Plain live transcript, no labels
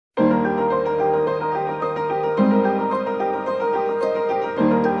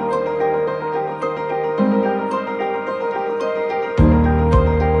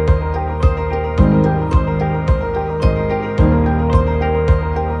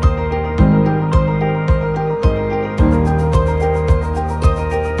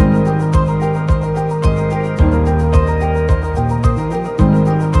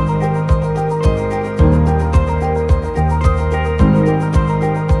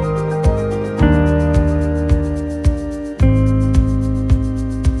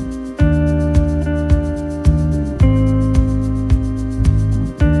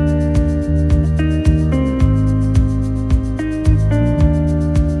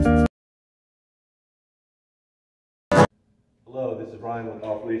Brian with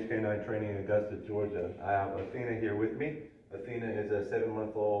Leash K9 Training in Augusta, Georgia. I have Athena here with me. Athena is a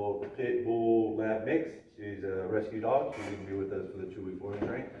 7-month-old pit bull lab mix. She's a rescue dog. She's going to be with us for the 2-week boarding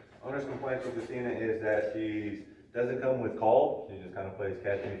train. Owner's complaints with Athena is that she doesn't come with call. She just kind of plays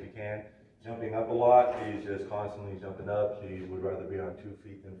catch me if you can. Jumping up a lot. She's just constantly jumping up. She would rather be on 2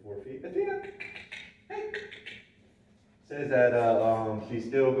 feet than 4 feet. Athena, hey. Says that she's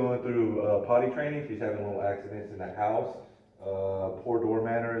still going through potty training. She's having little accidents in the house. Poor door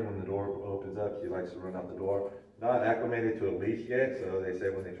manners. When the door opens up, she likes to run out the door. Not acclimated to a leash yet, so they say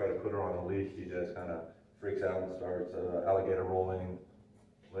when they try to put her on a leash, she just kind of freaks out and starts alligator rolling,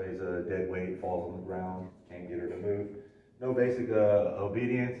 lays a dead weight, falls on the ground, can't get her to move. No basic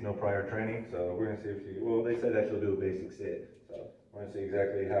obedience, no prior training, so we're going to see if she, well, they said that she'll do a basic sit, so we're going to see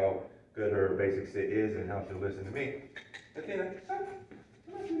exactly how good her basic sit is and how she'll listen to me. Athena, come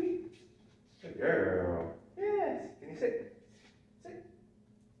on, Judy. Good girl. Yes. Can you sit? Sit.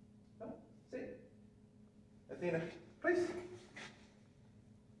 No, sit. Athena, please.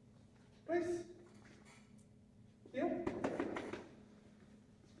 Please. Heel.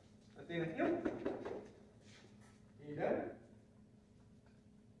 Athena, heel. Can you down?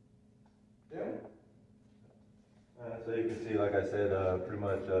 Down? So you can see, like I said, pretty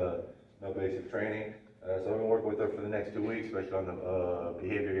much no basic training. So I'm going to work with her for the next 2 weeks, especially on the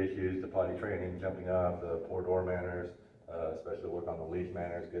behavior issues, the potty training, jumping up, the poor door manners, especially work on the leash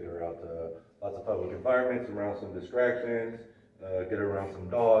manners, get her out to lots of public environments, around some distractions, get her around some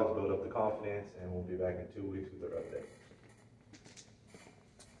dogs, build up the confidence, and we'll be back in 2 weeks with her update.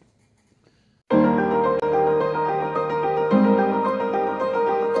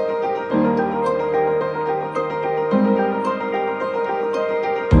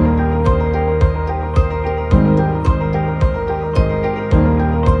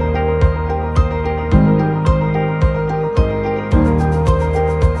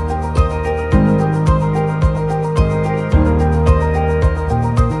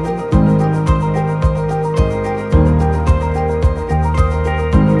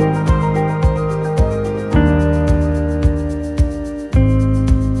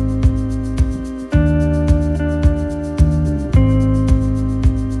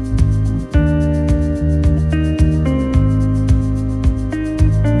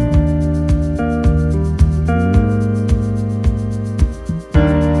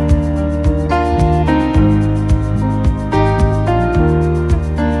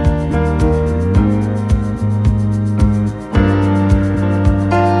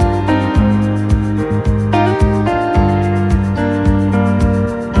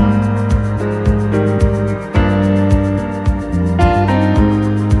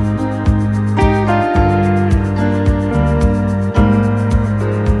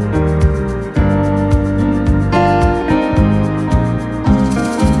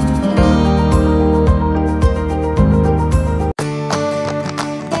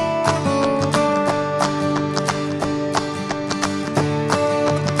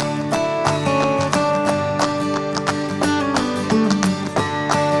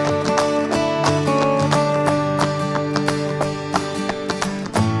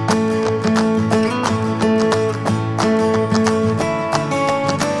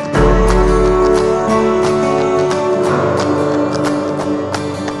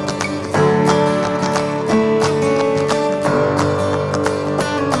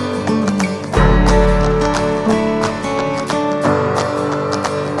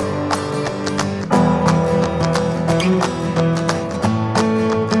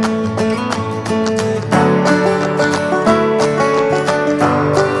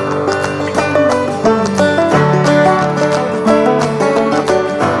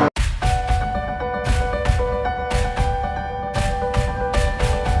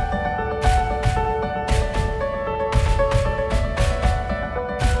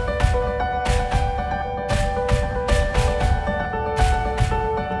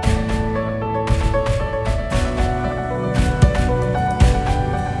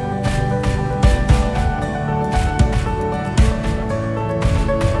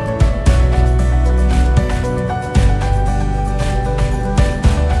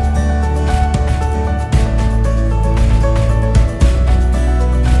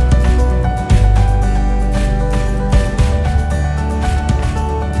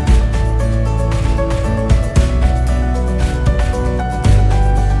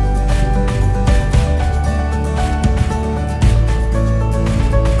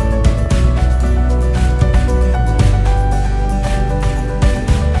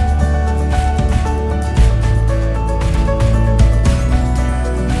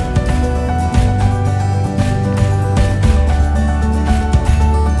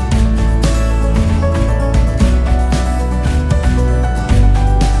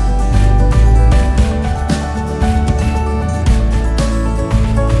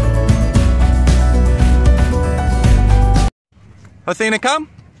 Athena, come.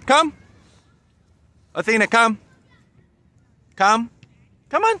 Come. Athena, come. Come.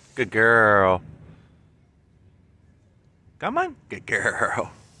 Come on. Good girl. Come on. Good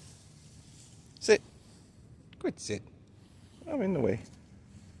girl. Sit. Good sit. I'm in the way.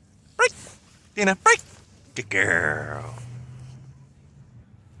 Right. Athena, right. Good girl.